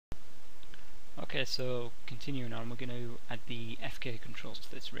Okay, so continuing on, we're going to add the FK controls to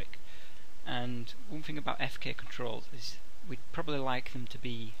this rig. And one thing about FK controls is we'd probably like them to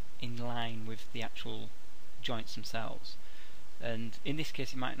be in line with the actual joints themselves. And in this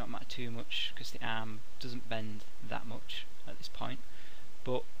case it might not matter too much because the arm doesn't bend that much at this point.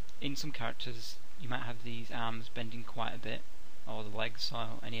 But in some characters you might have these arms bending quite a bit, or the legs, or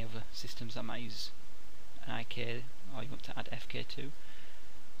any other systems that might use an IK or you want to add FK to.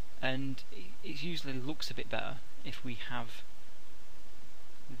 And it usually looks a bit better if we have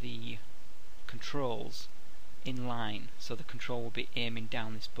the controls in line, so the control will be aiming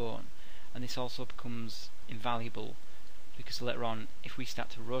down this bone. And this also becomes invaluable because later on, if we start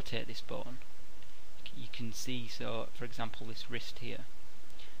to rotate this bone, you can see, so for example this wrist here,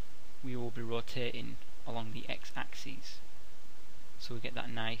 we will be rotating along the x-axis, so we get that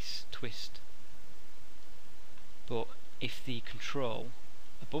nice twist. But if the control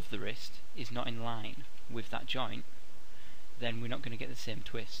above the wrist is not in line with that joint, then we're not going to get the same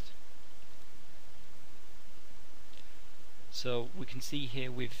twist. So we can see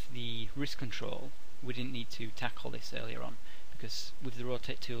here with the wrist control, we didn't need to tackle this earlier on, because with the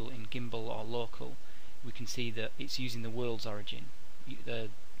rotate tool in gimbal or local, we can see that it's using the world's origin.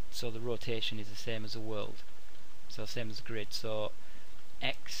 So the rotation is the same as the world, so same as the grid. So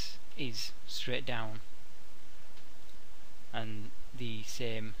X is straight down, and the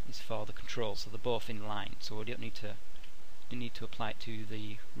same is for the control, so they're both in line, so we don't need to apply it to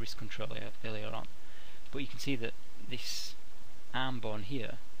the wrist control earlier on. But you can see that this arm bone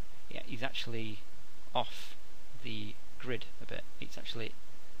here, is actually off the grid a bit. It's actually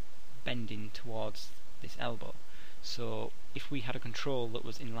bending towards this elbow. So if we had a control that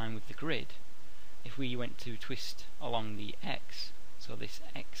was in line with the grid, if we went to twist along the X, so this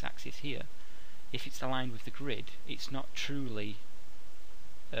X axis here, if it's aligned with the grid, it's not truly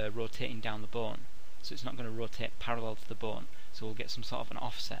rotating down the bone, so it's not going to rotate parallel to the bone, so we'll get some sort of an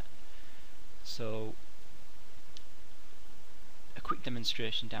offset. So a quick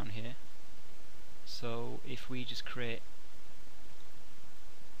demonstration down here. So if we just create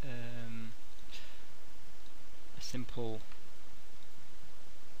a simple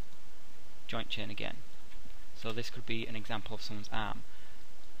joint chain again, so this could be an example of someone's arm.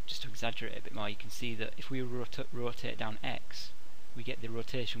 Just to exaggerate a bit more, you can see that if we rotate down X, we get the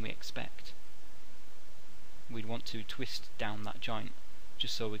rotation we expect. We'd want to twist down that joint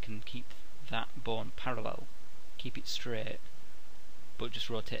just so we can keep that bone parallel, keep it straight, but just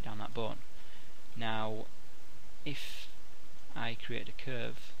rotate down that bone. Now if I create a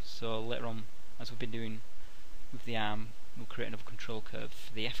curve, so later on, as we've been doing with the arm, we'll create another control curve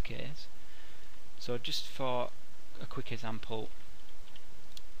for the FKs. So just for a quick example,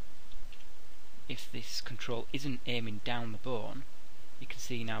 if this control isn't aiming down the bone, you can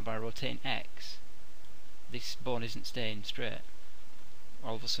see now by rotating X, this bone isn't staying straight.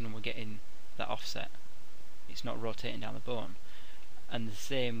 All of a sudden we're getting that offset. It's not rotating down the bone. And the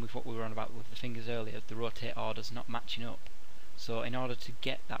same with what we were on about with the fingers earlier, the rotate order's not matching up. So in order to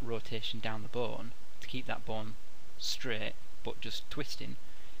get that rotation down the bone, to keep that bone straight but just twisting,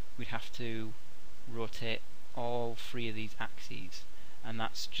 we'd have to rotate all three of these axes, and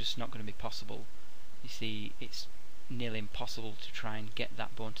that's just not going to be possible. You see, it's nearly impossible to try and get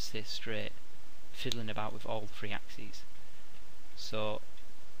that bone to stay straight, fiddling about with all three axes. So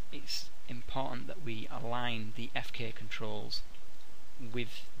it's important that we align the FK controls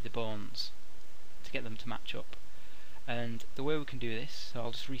with the bones to get them to match up. And the way we can do this, so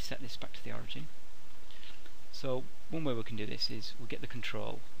I'll just reset this back to the origin. So one way we can do this is we'll get the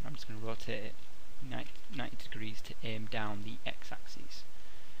control, I'm just going to rotate it 90 degrees to aim down the x-axis,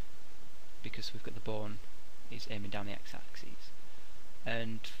 because we've got the bone is aiming down the x-axis.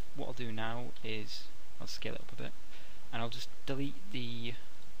 And what I'll do now is I'll scale it up a bit, and I'll just delete the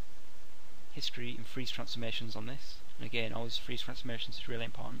history and freeze transformations on this. And again, always freeze transformations is really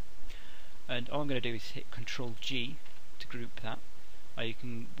important. And all I'm going to do is hit Control G to group that, or you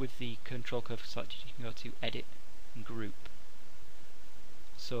can, with the control curve selected, you can go to Edit and Group.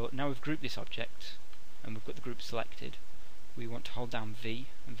 So now we've grouped this object and we've got the group selected, we want to hold down V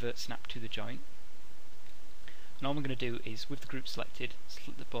and vert snap to the joint. And all we're going to do is, with the group selected,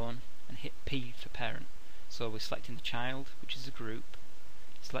 select the bone and hit P for parent. So we're selecting the child, which is the group,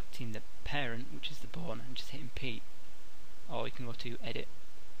 selecting the parent, which is the bone, and just hitting P. Or you can go to Edit,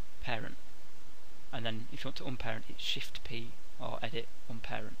 Parent, and then if you want to unparent, it's Shift P or Edit,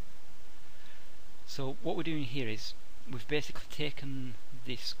 Unparent. So what we're doing here is we've basically taken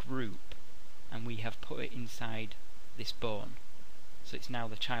this group and we have put it inside this bone. So it's now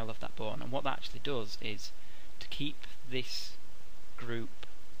the child of that bone, and what that actually does is to keep this group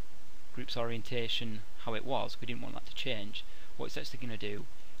group's orientation how it was, we didn't want that to change. What it's actually going to do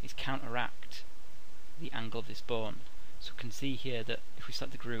is counteract the angle of this bone. So we can see here that if we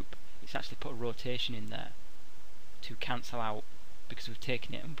select the group, it's actually put a rotation in there to cancel out, because we've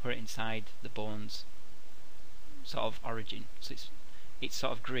taken it and put it inside the bone's sort of origin. So its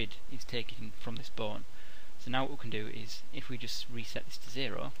sort of grid is taken from this bone. So now what we can do is, if we just reset this to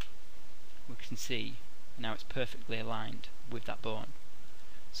 0, we can see now it's perfectly aligned with that bone.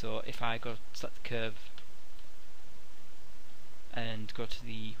 So if I go select the curve and go to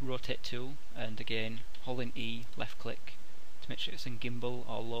the rotate tool, and again holding E, left click to make sure it's in gimbal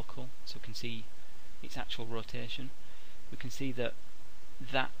or local, so we can see its actual rotation, we can see that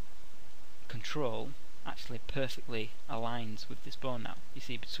that control actually perfectly aligns with this bone now. You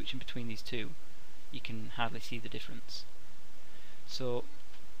see, switching between these two, you can hardly see the difference. So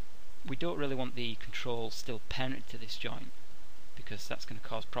we don't really want the control still parented to this joint, because that's going to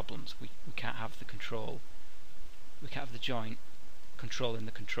cause problems. We can't have the control, we can't have the joint controlling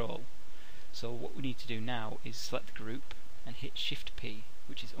the control. So what we need to do now is select the group and hit Shift P,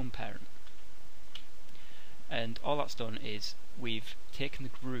 which is unparent. And all that's done is we've taken the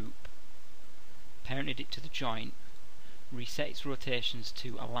group, parented it to the joint, reset its rotations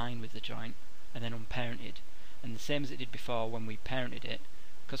to align with the joint, and then unparented. And the same as it did before when we parented it,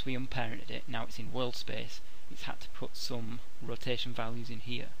 because we unparented it, now it's in world space, it's had to put some rotation values in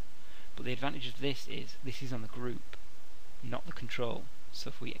here. But the advantage of this is on the group, not the control. So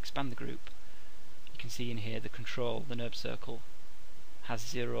if we expand the group, you can see in here the control, the NURB circle, has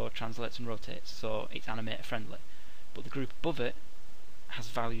 0 translates and rotates, so it's animator friendly. But the group above it has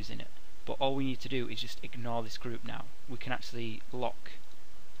values in it. But all we need to do is just ignore this group now. We can actually lock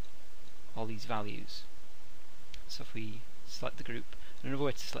all these values. So if we select the group, another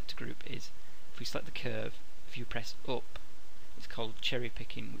way to select a group is, if we select the curve, if you press up, it's called cherry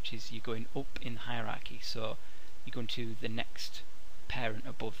picking, which is you're going up in hierarchy, so you're going to the next parent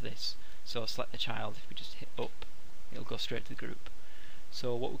above this. So select the child, if we just hit up, it'll go straight to the group.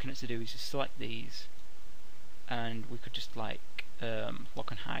 So what we can actually do is just select these, and we could just like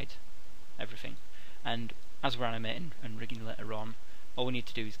lock and hide everything. And as we're animating and rigging later on, all we need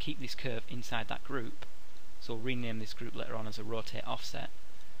to do is keep this curve inside that group. So we'll rename this group later on as a rotate offset,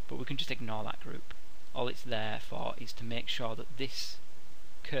 but we can just ignore that group. All it's there for is to make sure that this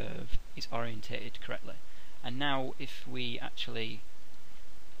curve is orientated correctly. And now if we actually,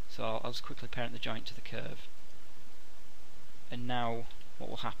 so I'll just quickly parent the joint to the curve, and now what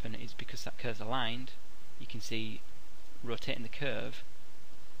will happen is, because that curve's aligned, you can see rotating the curve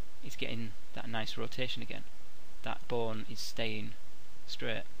is getting that nice rotation again. That bone is staying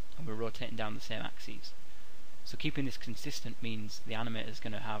straight and we're rotating down the same axes. So keeping this consistent means the animator is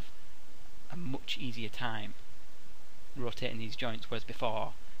going to have a much easier time rotating these joints, whereas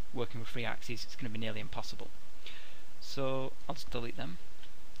before, working with 3 axes, it's going to be nearly impossible. So I'll just delete them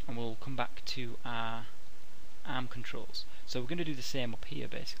and we'll come back to our arm controls. So we're going to do the same up here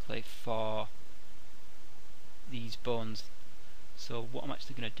basically for these bones. So what I'm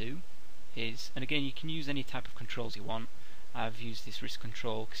actually going to do is, and again you can use any type of controls you want. I've used this wrist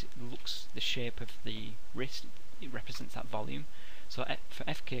control because it looks the shape of the wrist, it represents that volume. So for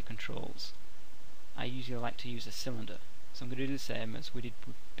FK controls, I usually like to use a cylinder. So I'm going to do the same as we did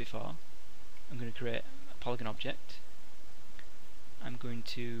before. I'm going to create a polygon object. I'm going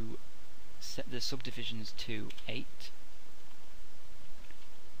to set the subdivisions to 8.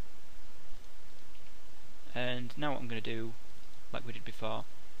 And now what I'm going to do, like we did before,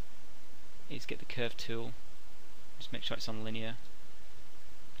 is get the curve tool, just make sure it's on linear.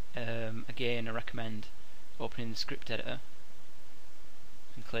 Again, I recommend opening the script editor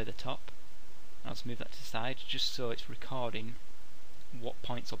and clear the top. I'll just move that to the side just so it's recording what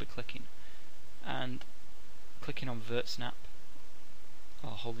points I'll be clicking. And clicking on vert snap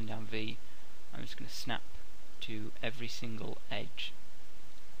while holding down V, I'm just going to snap to every single edge.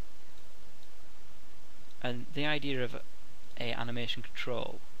 And the idea of a animation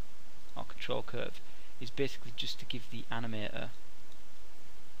control or control curve is basically just to give the animator,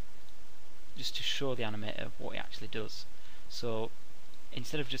 just to show the animator what it actually does. So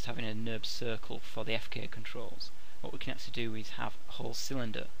instead of just having a NURB circle for the FK controls, what we can actually do is have a whole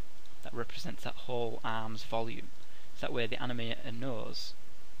cylinder that represents that whole arm's volume. So that way the animator knows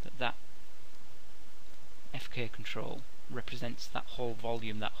that that FK control represents that whole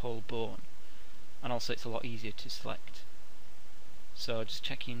volume, that whole bone. And also it's a lot easier to select. So just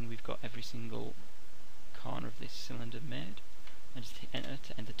checking we've got every single corner of this cylinder made, and just hit enter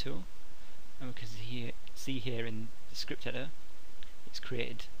to end the tool, and we can see here in the script editor it's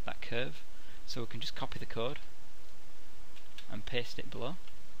created that curve. So we can just copy the code and paste it below,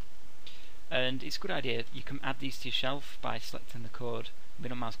 And it's a good idea, you can add these to your shelf by selecting the code,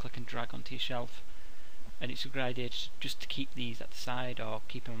 middle mouse click and drag onto your shelf, and it's a good idea just to keep these at the side or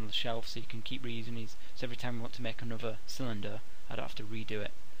keep them on the shelf so you can keep reusing these, so every time you want to make another cylinder I don't have to redo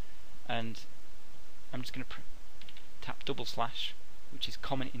it. And I'm just going to tap double slash, which is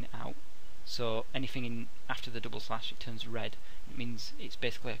commenting out, so anything in after the double slash it turns red. It means it's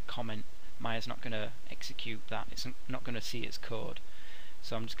basically a comment. Maya's not going to execute that, it's not going to see its code.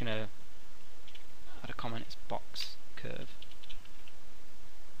 So I'm just going to add a comment as box curve,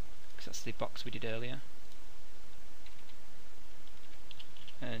 because that's the box we did earlier,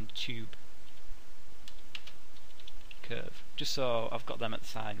 and tube curve, just so I've got them at the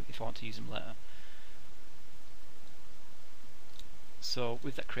side if I want to use them later. So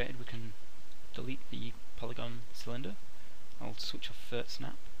with that created, we can delete the polygon cylinder. I'll switch off vert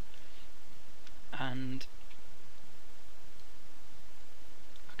snap, and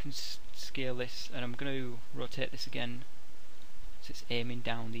I can scale this, and I'm going to rotate this again so it's aiming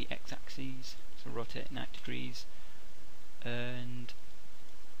down the x-axis, so rotate 90 degrees, and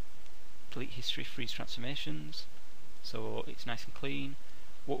delete history, freeze transformations, so it's nice and clean.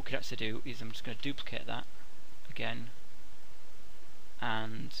 What we could actually do is I'm just going to duplicate that again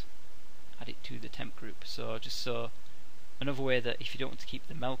and add it to the temp group. So just so another way that if you don't want to keep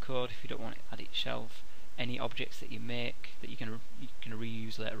the mel code, if you don't want to add it to shelf, any objects that you make that you're going to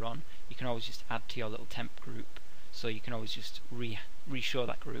reuse later on, you can always just add to your little temp group, so you can always just re-show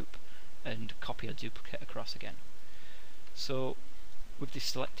that group and copy or duplicate across again. So with this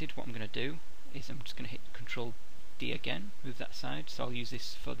selected, what I'm going to do is I'm just going to hit Control D again, move that aside, so I'll use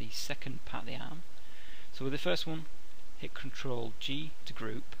this for the second part of the arm. So with the first one, hit Control G to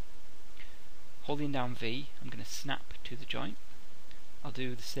group, holding down V, I'm going to snap to the joint. I'll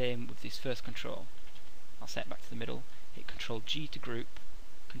do the same with this first control. I'll set it back to the middle, hit Control G to group,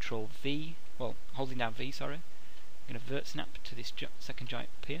 Control V, well, holding down V, sorry. I'm going to vert snap to this second joint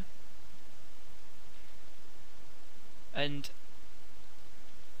up here. And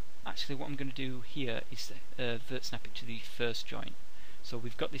actually what I'm going to do here is vert snap it to the first joint. So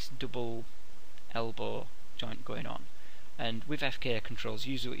we've got this double elbow joint going on, and with FK controls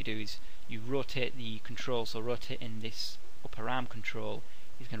usually what you do is you rotate the control, so rotating this upper arm control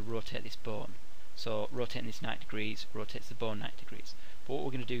is going to rotate this bone. So rotating this 90 degrees rotates the bone 90 degrees. But what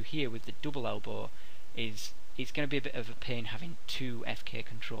we're going to do here with the double elbow is it's going to be a bit of a pain having two FK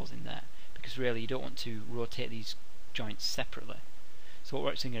controls in there, because really you don't want to rotate these joints separately. So what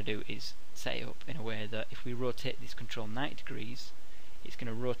we're actually going to do is set it up in a way that if we rotate this control 90 degrees, it's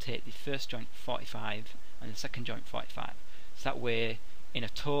going to rotate the first joint 45 and the second joint 45. So that way, in a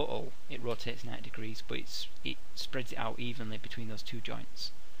total, it rotates 90 degrees, but it spreads it out evenly between those two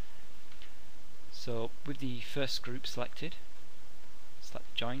joints. So with the first group selected, select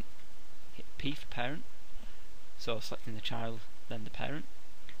the joint, hit P for parent, so selecting the child, then the parent.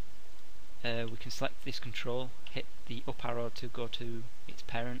 We can select this control, hit the up arrow to go to its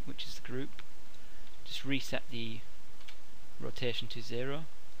parent, which is the group. Just reset the rotation to 0,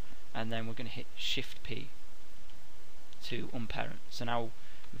 and then we're going to hit Shift P to unparent. So now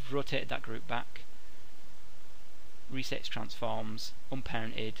we've rotated that group back, reset its transforms,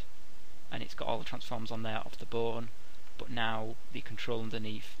 unparented, and it's got all the transforms on there of the bone, but now the control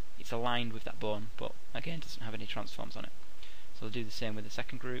underneath, it's aligned with that bone, but again doesn't have any transforms on it. So we'll do the same with the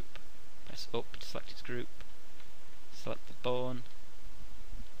second group. Press up to select its group, select the bone,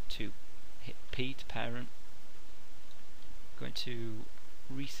 to hit P to parent, going to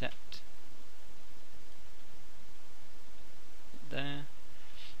reset there,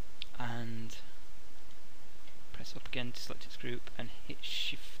 and press up again to select its group and hit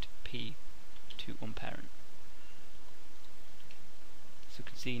Shift P to unparent. So you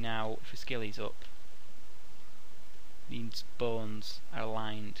can see now if we scale these up, these bones are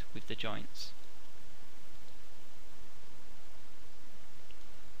aligned with the joints.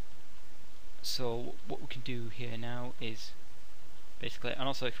 So what we can do here now is basically, and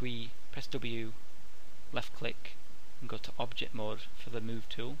also if we press W, left click and go to object mode for the move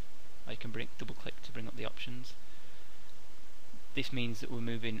tool, or you can double click to bring up the options. This means that we're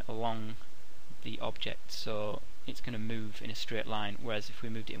moving along the object, so it's going to move in a straight line, whereas if we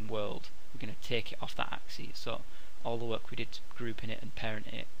moved it in world, we're going to take it off that axis, so all the work we did grouping it and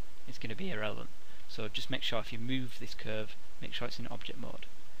parenting it is going to be irrelevant. So just make sure if you move this curve, make sure it's in object mode.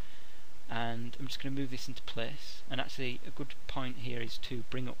 And I'm just going to move this into place, and actually a good point here is to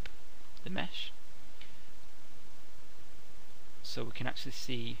bring up the mesh so we can actually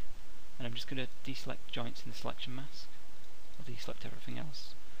see, and I'm just going to deselect joints in the selection mask. I'll deselect everything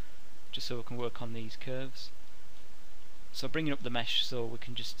else just so we can work on these curves. So bringing up the mesh so we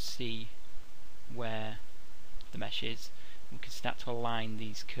can just see where the mesh is. We can start to align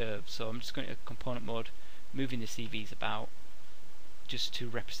these curves. So I'm just going to component mode, moving the CVs about just to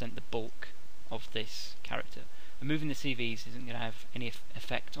represent the bulk of this character. And moving the CVs isn't going to have any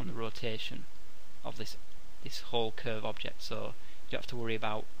effect on the rotation of this whole curve object, so you don't have to worry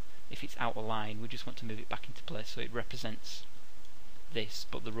about if it's out of line. We just want to move it back into place so it represents this,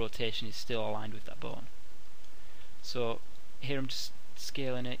 but the rotation is still aligned with that bone. So here I'm just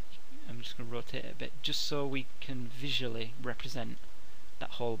scaling it. I'm just going to rotate it a bit just so we can visually represent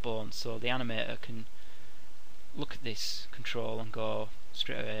that whole bone, so the animator can look at this control and go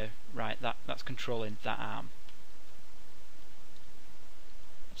straight away, right, that's controlling that arm.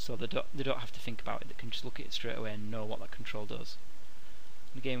 So they don't have to think about it, they can just look at it straight away and know what that control does.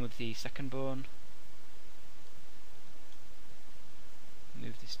 Again with the second bone,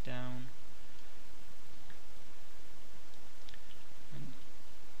 move this down and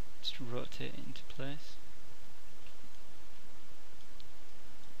just rotate it into place.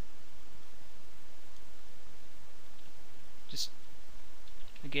 Just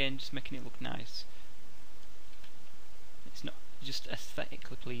again, just making it look nice. It's not just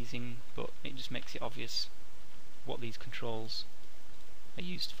aesthetically pleasing, but it just makes it obvious what these controls are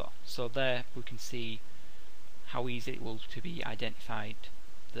used for. So there we can see how easy it will to be identified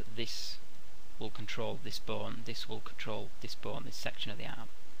that this will control this bone, this will control this bone, this section of the arm.